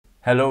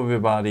Hello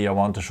everybody, I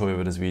want to show you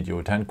with this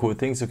video 10 cool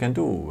things you can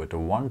do with the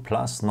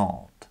OnePlus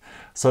Nord.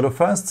 So the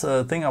first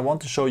thing I want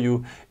to show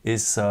you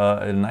is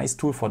a nice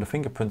tool for the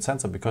fingerprint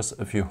sensor, because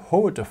if you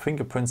hold the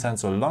fingerprint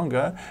sensor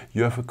longer,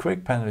 you have a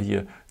quick panel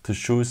here to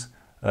choose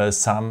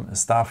some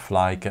stuff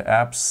like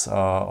apps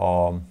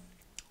or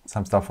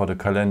some stuff for the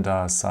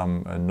calendar,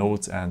 some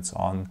notes and so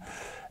on.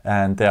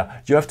 And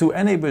you have to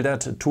enable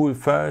that tool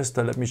first.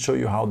 Let me show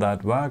you how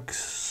that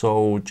works.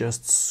 So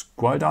just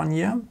scroll down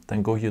here,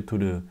 then go here to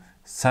the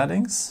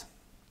settings.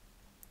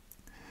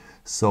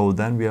 So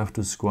then we have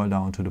to scroll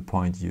down to the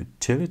point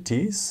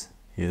utilities.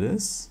 Here it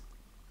is.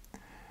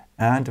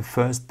 And the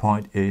first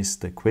point is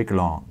the quick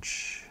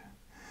launch.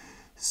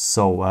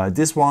 So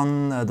this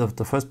one,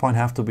 the first point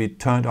have to be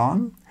turned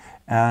on.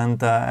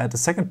 And at the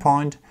second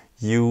point,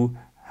 you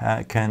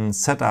can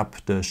set up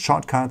the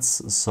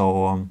shortcuts.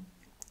 So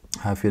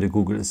have here the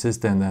Google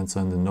Assistant and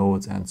so on, the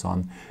notes and so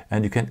on.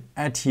 And you can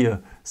add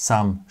here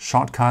some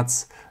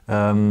shortcuts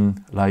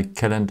like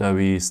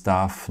calendar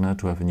stuff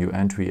to have a new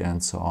entry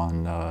and so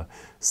on.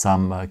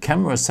 Some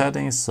camera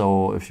settings,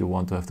 so if you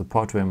want to have the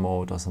portrait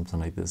mode or something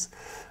like this.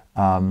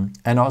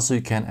 And also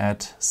you can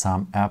add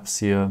some apps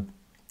here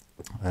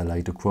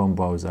like the Chrome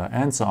browser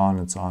and so on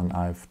and so on.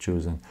 I've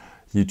chosen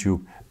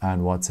YouTube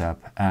and WhatsApp,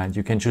 and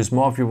you can choose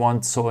more if you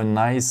want. So a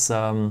nice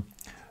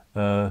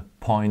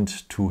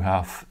point to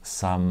have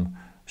some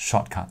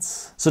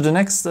shortcuts. So the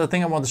next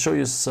thing I want to show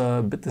you is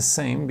a bit the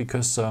same,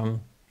 because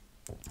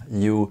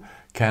you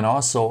can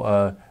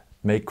also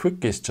make quick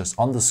gestures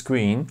on the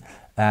screen,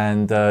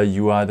 and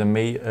you are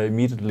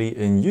immediately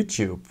in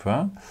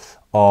YouTube.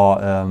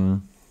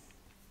 Or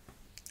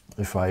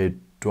if I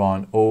draw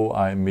an O,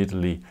 I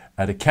immediately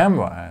at a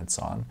camera and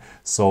so on.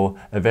 So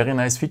a very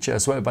nice feature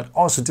as well, but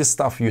also this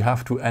stuff you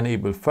have to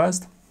enable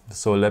first.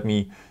 So let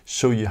me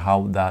show you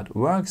how that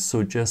works.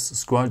 So just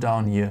scroll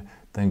down here,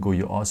 then go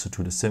here also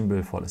to the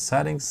symbol for the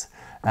settings,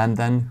 and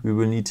then we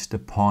will need the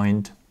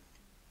point,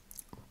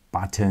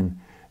 button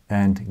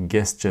and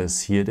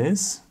gestures. Here it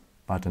is,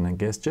 button and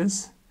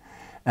gestures.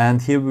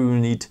 And here we will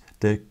need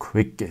the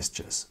quick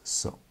gestures.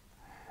 So,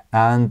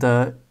 and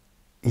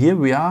here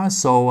we are.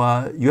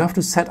 So you have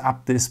to set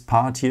up this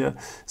part here.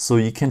 So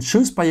you can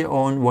choose by your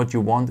own what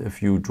you want.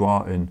 If you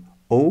draw an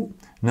O,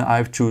 now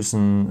I've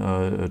chosen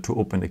to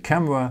open the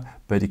camera,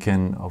 but you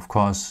can of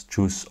course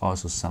choose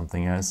also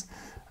something else.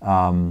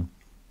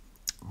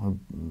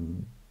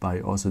 By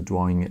also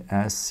drawing an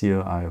S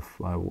here, I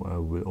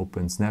will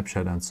open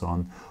Snapchat and so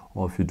on.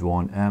 Or if you draw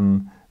an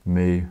M,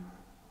 may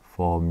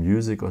for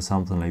music or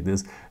something like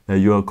this,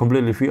 you are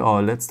completely free.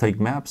 Or let's take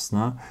maps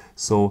now.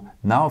 So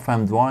now if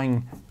I'm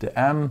drawing the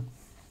M,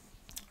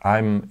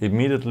 I'm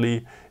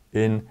immediately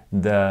in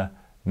the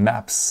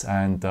maps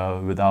and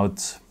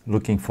without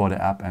looking for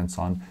the app and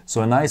so on.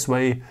 So a nice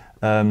way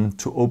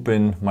to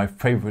open my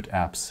favorite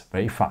apps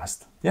very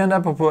fast. Yeah, and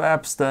apropos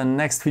apps, the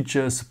next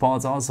feature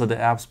supports also the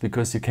apps,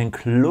 because you can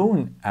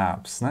clone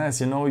apps. Now, as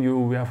you know,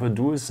 we have a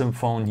dual SIM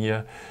phone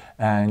here,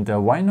 and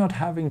why not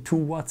having 2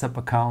 WhatsApp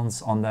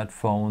accounts on that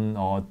phone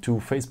or 2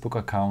 Facebook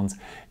accounts?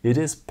 It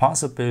is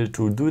possible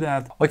to do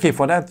that. Okay,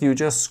 for that you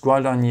just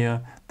scroll down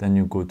here, then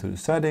you go to the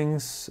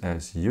settings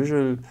as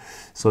usual.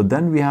 So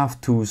then we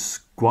have to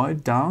scroll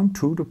down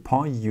to the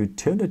point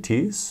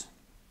utilities.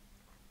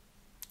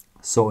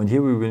 So and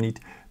here we will need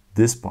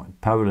this point,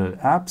 parallel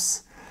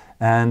apps.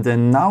 And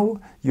then now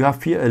you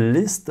have here a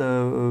list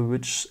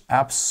which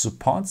apps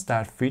supports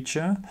that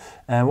feature.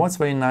 And what's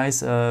very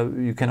nice,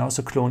 you can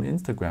also clone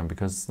Instagram,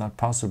 because it's not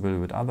possible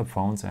with other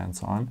phones and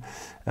so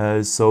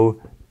on.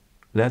 So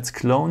let's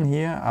clone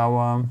here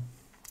our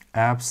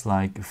apps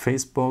like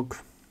Facebook,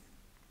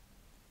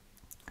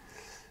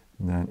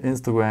 then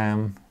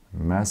Instagram,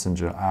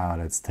 Messenger.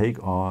 Let's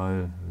take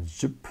all.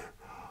 Zip.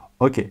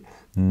 Okay,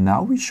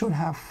 now we should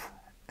have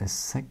a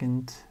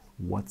second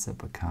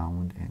WhatsApp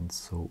account and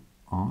so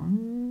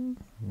on.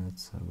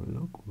 Let's have a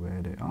look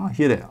where they are.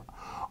 Here they are.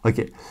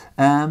 Okay.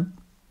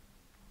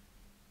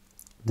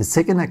 The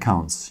second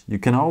accounts you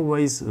can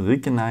always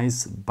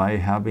recognize by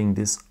having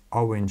this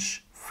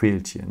orange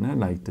field here.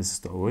 Like this is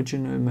the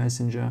original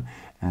messenger,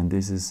 and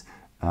this is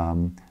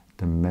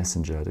the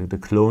messenger, the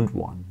cloned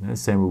one.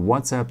 Same with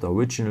WhatsApp, the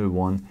original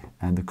one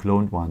and the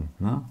cloned one.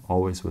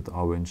 Always with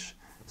orange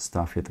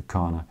stuff here at the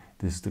corner.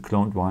 This is the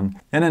cloned one.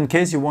 And in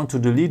case you want to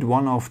delete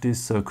one of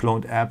these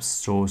cloned apps,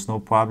 so it's no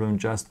problem,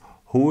 just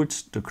hold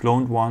the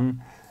cloned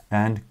one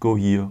and go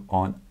here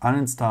on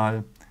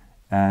uninstall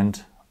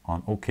and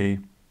on OK.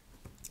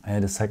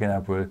 And the second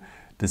app will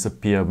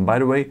disappear. By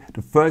the way,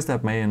 the first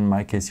app may, in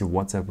my case, your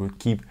WhatsApp, will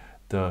keep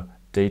the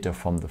data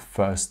from the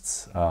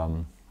first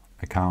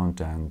account,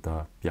 and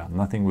yeah,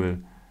 nothing will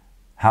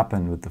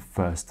happen with the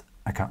first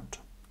account.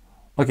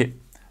 Okay.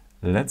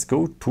 Let's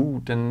go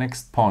to the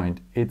next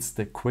point. It's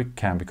the quick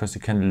cam, because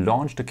you can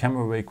launch the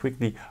camera very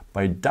quickly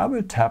by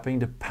double tapping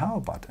the power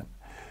button,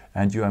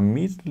 and you are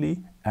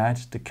immediately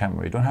at the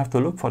camera. You don't have to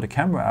look for the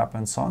camera app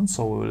and so on.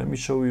 So let me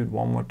show you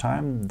one more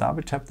time.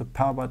 Double tap the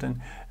power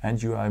button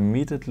and you are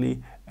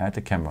immediately at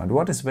the camera. And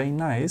what is very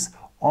nice,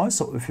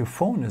 also if your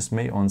phone is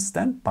made on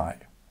standby,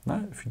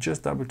 Now, if you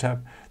just double tap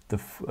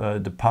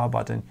the power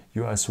button,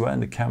 you are as well in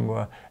the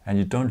camera and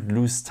you don't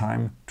lose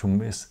time to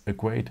miss a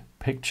great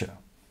picture.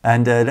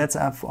 And let's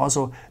have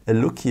also a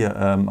look here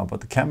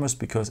about the cameras,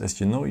 because as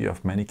you know, you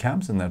have many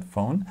cams in that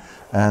phone,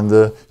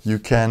 and you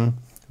can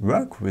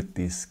work with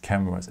these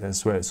cameras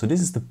as well. So this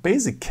is the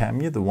basic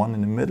cam here, the one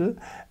in the middle.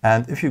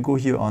 And if you go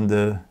here on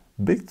the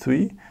big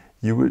three,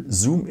 you will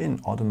zoom in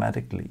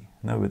automatically,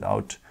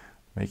 without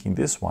making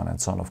this one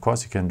and so on. Of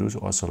course, you can do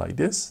also like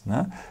this,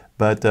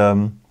 but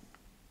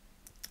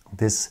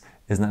this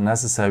is not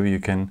necessary. You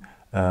can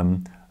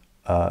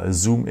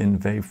zoom in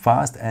very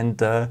fast,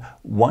 and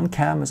one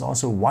cam is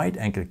also wide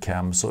angle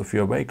cam. So if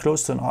you're very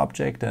close to an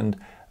object and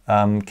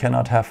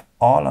cannot have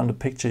all on the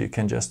picture, you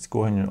can just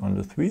go in on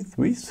the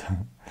threes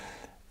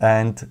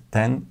and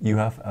then you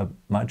have a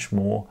much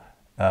more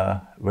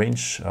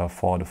range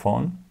for the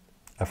phone,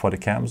 for the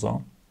cam,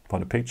 so for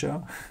the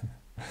picture.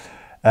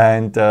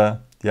 And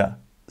yeah,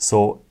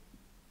 so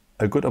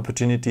a good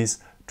opportunities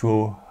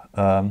to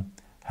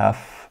have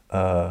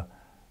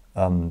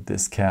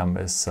this cam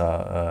is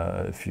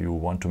if you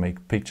want to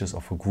make pictures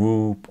of a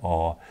group,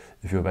 or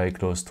if you're very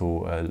close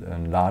to a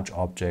large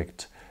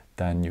object,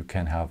 then you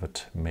can have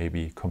it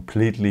maybe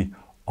completely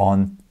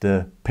on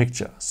the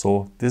picture.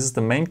 So this is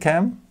the main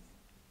cam.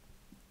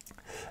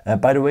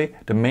 By the way,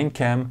 the main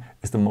cam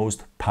is the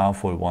most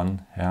powerful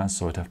one,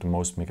 so it has the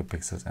most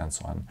megapixels and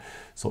so on.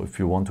 So if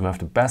you want to have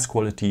the best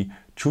quality,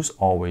 choose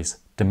always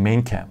the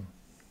main cam.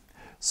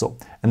 So,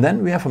 and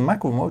then we have a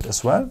macro mode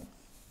as well,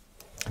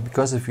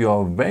 because if you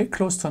are very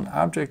close to an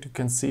object, you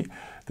can see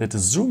that the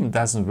zoom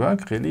doesn't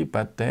work really,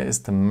 but there is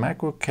the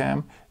macro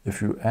cam.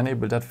 If you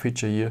enable that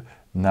feature here,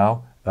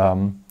 now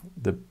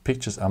the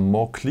pictures are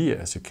more clear,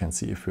 as you can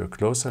see. If you're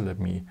closer, let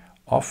me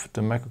off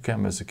the macro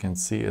cam. As you can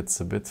see,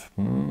 it's a bit,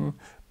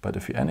 but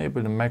if you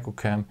enable the macro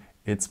cam,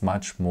 it's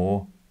much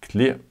more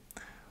clear.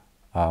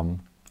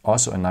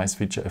 Also a nice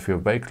feature if you're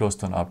very close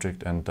to an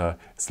object, and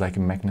it's like a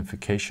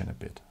magnification a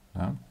bit.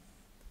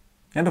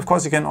 And of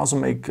course, you can also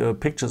make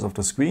pictures of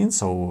the screen.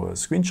 So a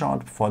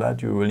screenshot, for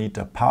that you will need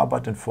the power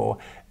button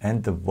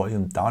and the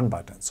volume down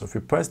button. So if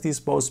you press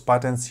these both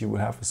buttons, you will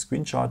have a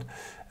screenshot,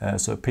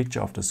 so a picture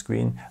of the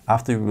screen.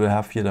 After, you will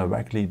have here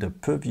directly the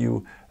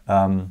preview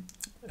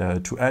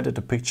to edit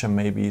the picture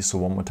maybe. So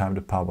one more time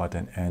the power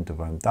button and the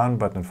volume down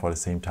button for the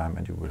same time,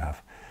 and you will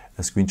have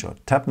a screenshot.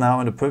 Tap now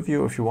on the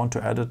preview if you want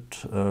to edit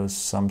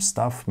some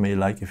stuff, maybe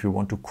like if you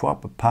want to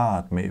crop a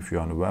part, maybe if you're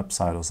on a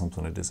website or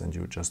something like this and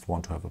you just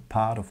want to have a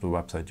part of the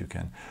website, you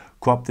can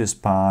crop this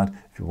part.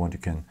 If you want, you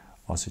can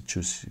also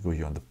choose, go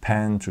here on the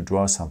pen to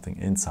draw something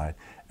inside.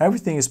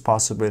 Everything is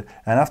possible,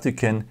 and after you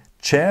can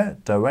share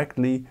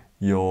directly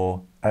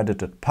your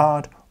edited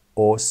part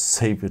or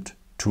save it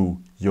to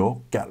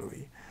your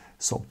gallery.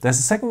 So there's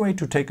a second way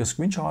to take a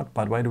screenshot,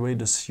 but by the way,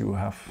 this you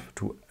have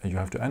to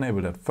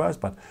enable that first.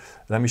 But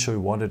let me show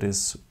you what it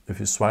is. If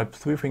you swipe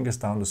 3 fingers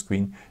down the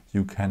screen,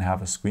 you can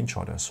have a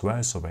screenshot as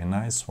well. So very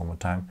nice. One more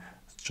time,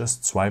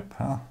 just swipe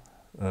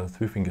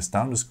 3 fingers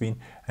down the screen,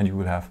 and you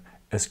will have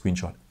a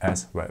screenshot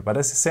as well. But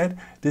as I said,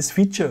 this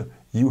feature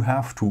you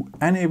have to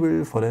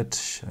enable. For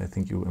that, I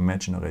think you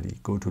imagine already.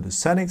 Go to the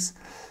settings.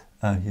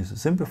 Here's a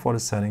simple for the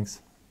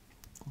settings.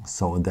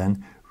 So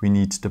then we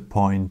need the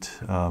point.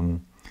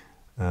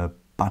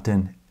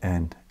 Button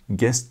and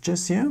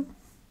gestures here.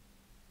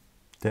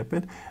 Tap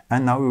it,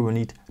 and now we will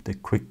need the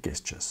quick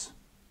gestures.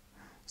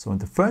 So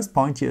the first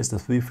point here is the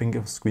 3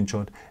 finger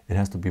screenshot. It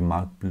has to be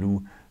marked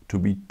blue to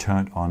be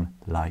turned on,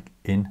 like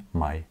in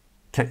my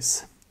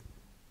case.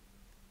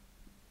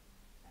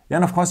 Yeah,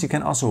 and of course you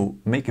can also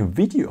make a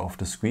video of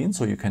the screen,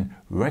 so you can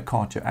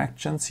record your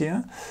actions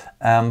here.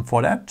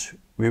 For that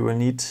we will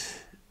need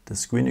the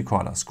screen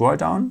recorder. Scroll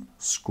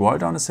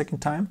down a second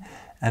time,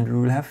 and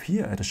we will have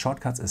here at the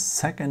shortcuts a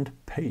second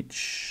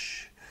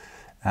page.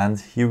 And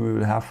here we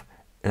will have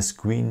a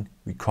screen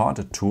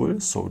recorder tool,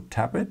 so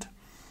tap it.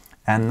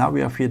 And now we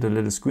have here the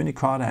little screen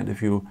recorder, and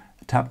if you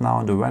tap now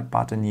on the red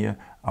button here,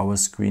 our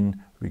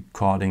screen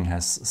recording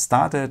has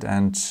started,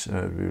 and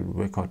will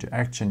record your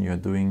action you are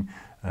doing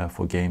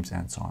for games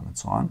and so on and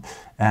so on.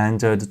 And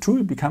the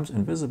tool becomes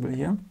invisible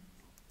here.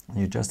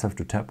 You just have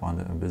to tap on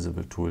the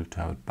invisible tool to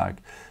have it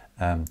back.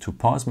 To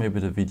pause maybe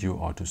the video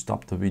or to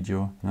stop the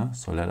video.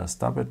 So let us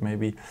stop it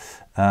maybe.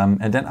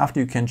 And then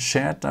after, you can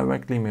share it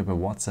directly, maybe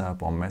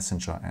WhatsApp or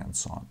Messenger and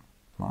so on.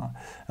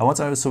 And what's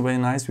also very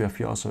nice, we have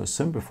here also a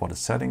symbol for the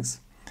settings,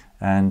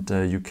 and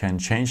you can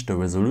change the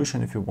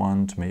resolution if you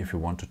want. Maybe if you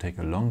want to take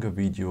a longer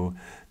video,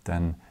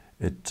 then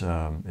it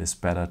is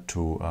better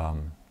to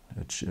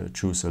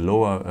choose a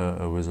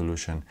lower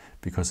resolution,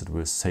 because it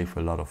will save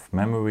a lot of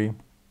memory.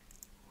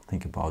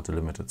 Think about the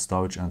limited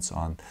storage and so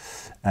on.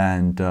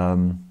 And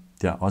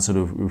yeah, also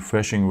the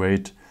refreshing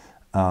rate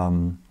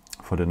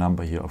for the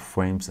number here of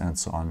frames and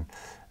so on.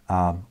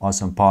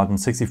 Also important,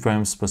 60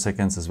 frames per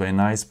second is very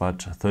nice,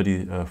 but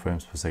 30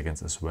 frames per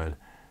second as well.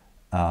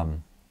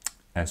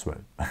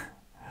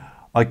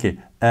 Okay,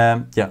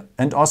 yeah,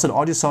 and also the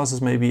audio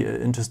sources may be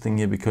interesting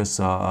here, because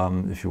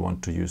if you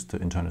want to use the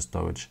internal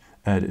storage,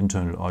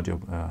 internal audio,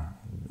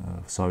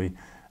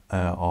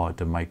 or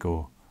the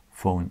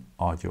microphone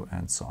audio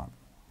and so on.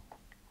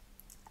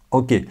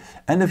 Okay,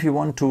 and if you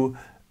want to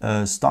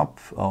stop,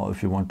 or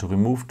if you want to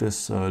remove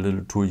this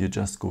little tool, you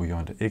just go here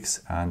on the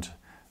X and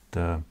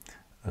the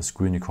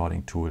screen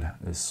recording tool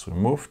is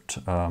removed,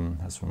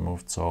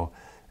 So,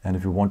 and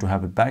if you want to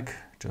have it back,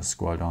 just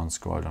scroll down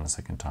a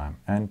second time,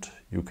 and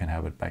you can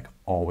have it back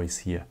always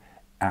here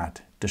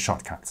at the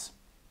shortcuts.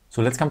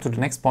 So let's come to the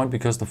next point,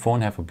 because the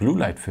phone have a blue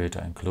light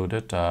filter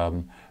included,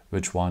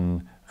 which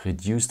one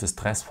reduce the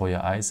stress for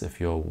your eyes if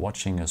you're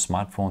watching your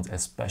smartphones,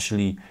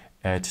 especially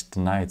at the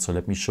night. So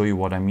let me show you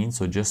what I mean.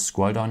 So just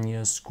scroll down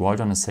here, scroll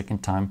down a second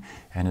time,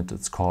 and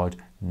it's called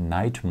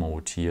night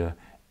mode here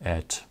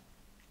at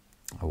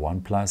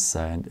OnePlus.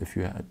 And if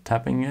you are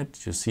tapping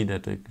it, you see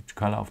that the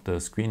color of the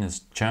screen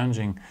is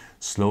changing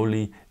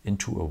slowly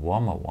into a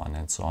warmer one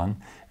and so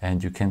on.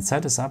 And you can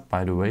set this up,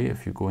 by the way,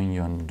 if you're going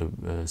here on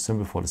the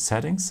symbol for the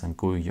settings and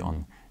go here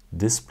on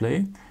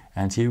display,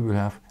 and here we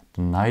have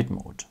the night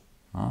mode.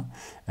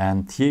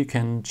 And here you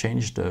can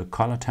change the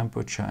color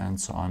temperature and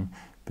so on,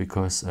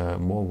 because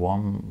more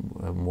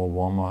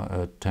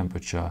warmer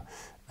temperature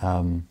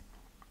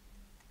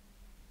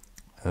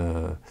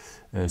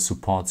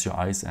supports your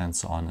eyes and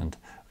so on, and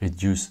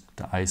reduce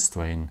the eye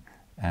strain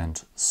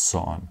and so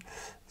on.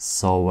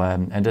 So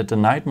and at the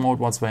night mode,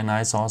 what's very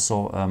nice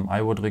also,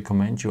 I would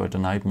recommend you at the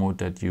night mode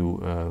that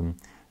you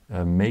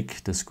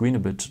make the screen a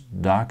bit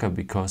darker,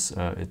 because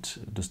it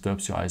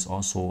disturbs your eyes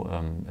also,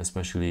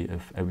 especially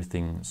if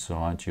everything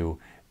surround you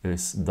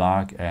is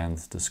dark and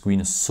the screen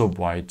is so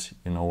bright,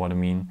 you know what I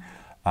mean.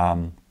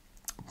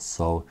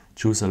 So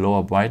choose a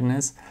lower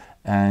brightness,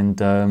 and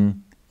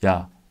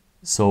yeah,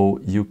 so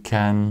you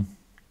can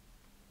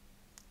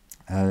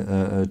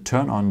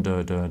turn on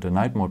the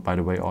night mode, by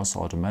the way, also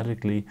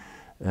automatically.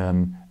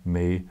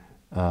 May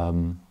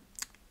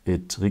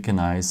it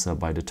recognize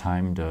by the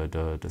time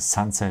the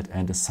sunset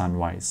and the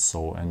sunrise.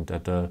 So, and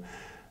at the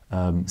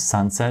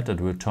sunset it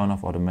will turn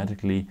off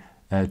automatically,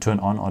 turn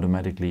on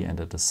automatically, and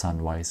at the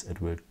sunrise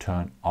it will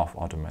turn off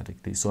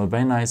automatically. So a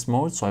very nice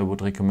mode. So I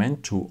would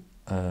recommend to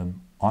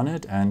on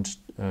it and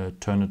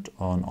turn it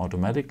on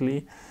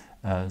automatically,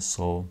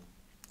 so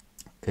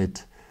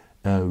it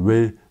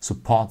will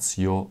support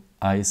your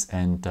eyes,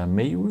 and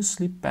may you will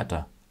sleep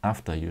better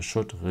after. You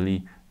should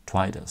really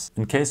try this.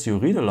 In case you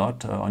read a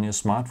lot on your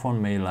smartphone,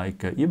 may like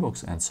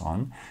ebooks and so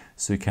on,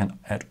 so you can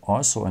add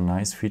also a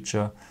nice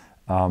feature.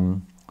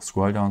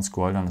 Scroll down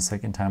a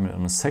second time, and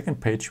on the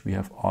second page we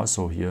have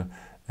also here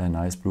a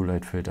nice blue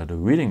light filter, the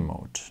reading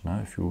mode. Now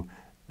if you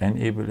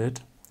enable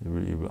it,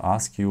 it will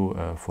ask you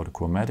for the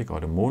chromatic or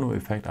the mono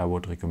effect. I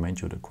would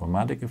recommend you the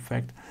chromatic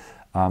effect.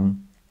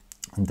 And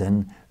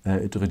then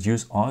it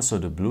reduces also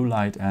the blue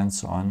light and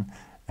so on,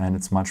 and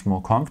it's much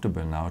more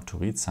comfortable now to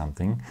read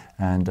something.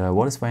 And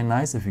what is very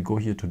nice, if you go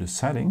here to the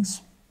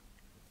settings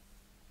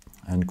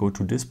and go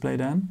to display,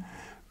 then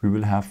we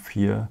will have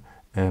here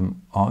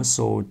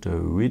also the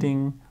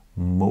reading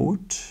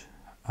mode,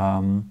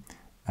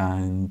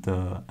 and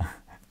the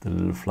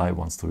little fly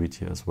wants to read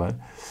here as well.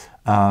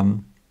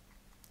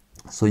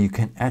 So you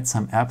can add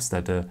some apps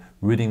that the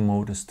reading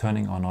mode is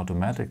turning on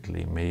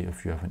automatically. Maybe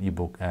if you have an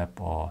ebook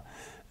app or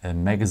a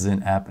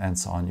magazine app and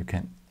so on, you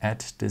can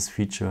add this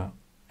feature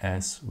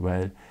as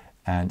well,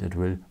 and it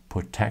will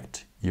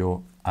protect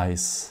your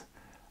eyes.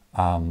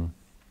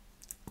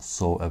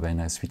 So a very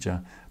nice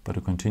feature. But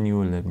to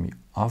continue, let me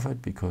off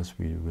it, because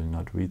we will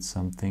not read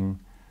something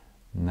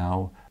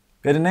now.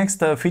 Yeah, the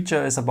next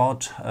feature is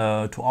about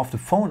to off the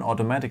phone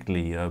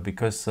automatically,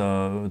 because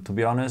to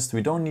be honest,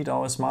 we don't need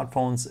our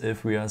smartphones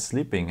if we are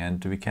sleeping,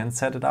 and we can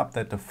set it up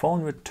that the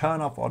phone will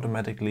turn off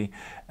automatically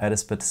at a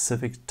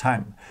specific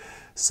time.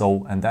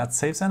 So, and that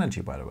saves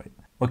energy, by the way.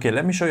 Okay,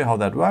 let me show you how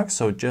that works.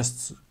 So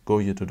just go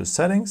here to the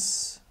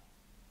settings,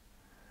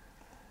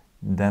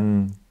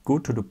 then go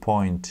to the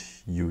point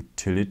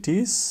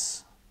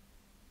utilities,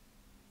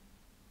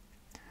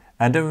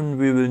 and then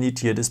we will need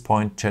here this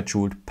point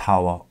scheduled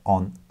power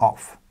on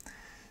off.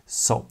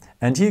 So,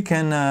 and here you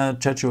can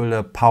schedule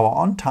the power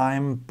on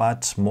time,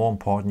 but more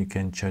important, you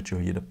can schedule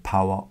here the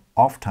power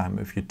off time.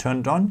 If you turn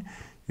it on,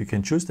 you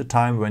can choose the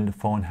time when the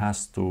phone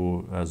has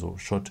to, so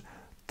should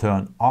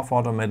turn off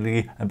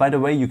automatically. And by the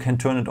way, you can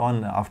turn it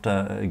on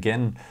after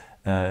again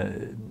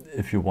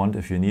if you want,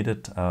 if you need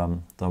it,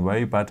 don't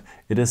worry, but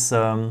it is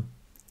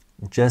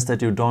just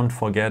that you don't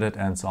forget it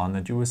and so on,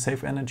 that you will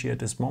save energy at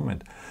this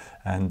moment,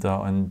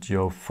 and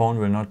your phone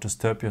will not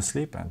disturb your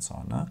sleep and so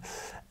on.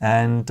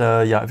 And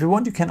yeah, if you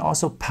want, you can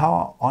also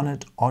power on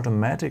it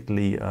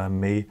automatically,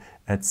 may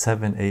at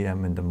 7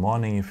 AM in the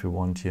morning if you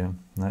want here.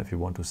 If you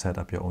want to set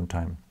up your own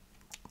time,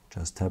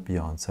 just tap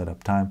here on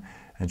setup time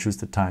and choose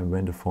the time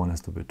when the phone has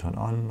to be turned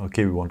on.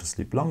 Okay, we want to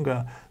sleep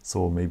longer,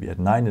 so maybe at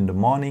 9 in the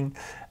morning,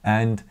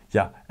 and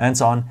yeah, and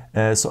so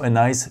on. So a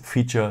nice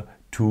feature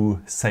to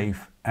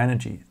save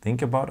energy.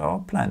 Think about our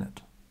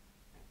planet.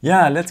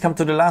 Yeah, let's come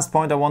to the last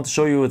point I want to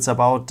show you. It's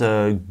about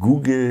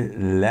Google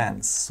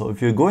Lens. So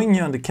if you're going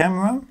here on the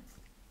camera,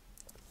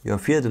 you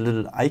have here the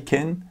little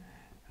icon.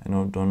 I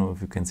don't know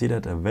if you can see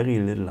that, a very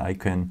little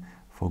icon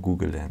for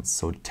Google Lens.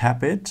 So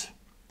tap it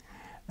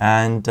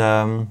and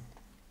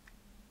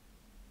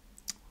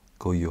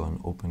go here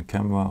on open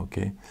camera,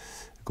 okay,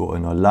 go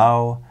on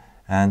allow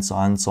and so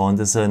on. So on,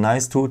 this is a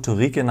nice tool to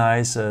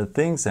recognize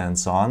things and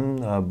so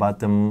on, but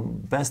the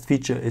best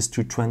feature is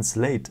to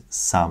translate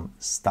some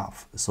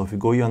stuff. So if you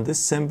go here on this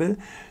symbol,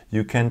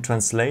 you can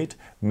translate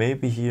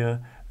maybe here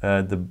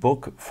the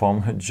book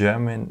from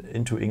German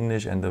into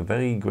English, and the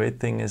very great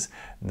thing is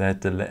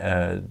that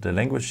the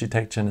language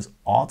detection is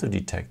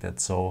auto-detected.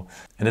 So,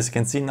 and as you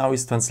can see now,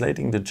 he's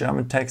translating the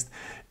German text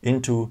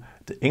into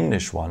the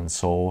English one.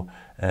 So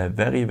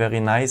very, very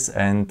nice,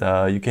 and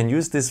you can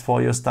use this for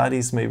your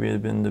studies, maybe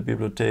in the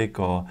bibliothèque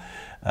or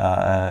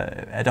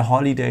at the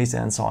holidays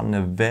and so on.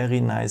 A very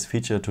nice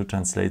feature to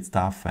translate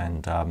stuff.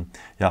 And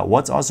yeah,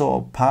 what's also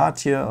a part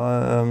here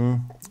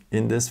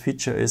in this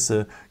feature is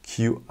a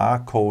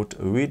QR code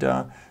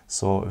reader.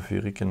 So if you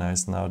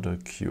recognize now the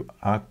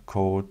QR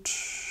code,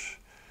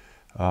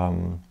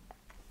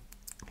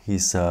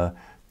 he's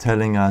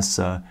telling us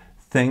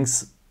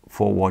thanks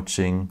for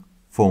watching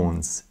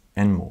Phones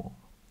and More.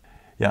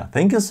 Yeah,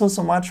 thank you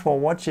so much for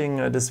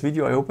watching this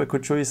video. I hope I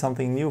could show you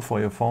something new for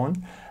your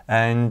phone.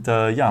 And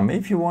yeah, maybe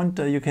if you want,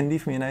 you can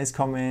leave me a nice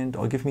comment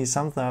or give me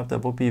some thumbs up.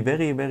 That would be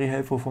very, very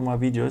helpful for my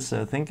videos.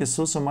 Thank you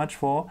so much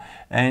for.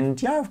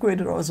 And yeah, I've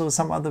created also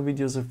some other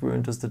videos if you're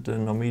interested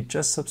in me.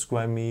 Just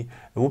subscribe me.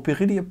 It would be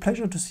really a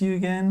pleasure to see you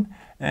again.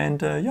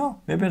 And yeah,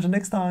 maybe until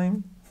next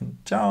time.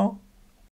 Ciao.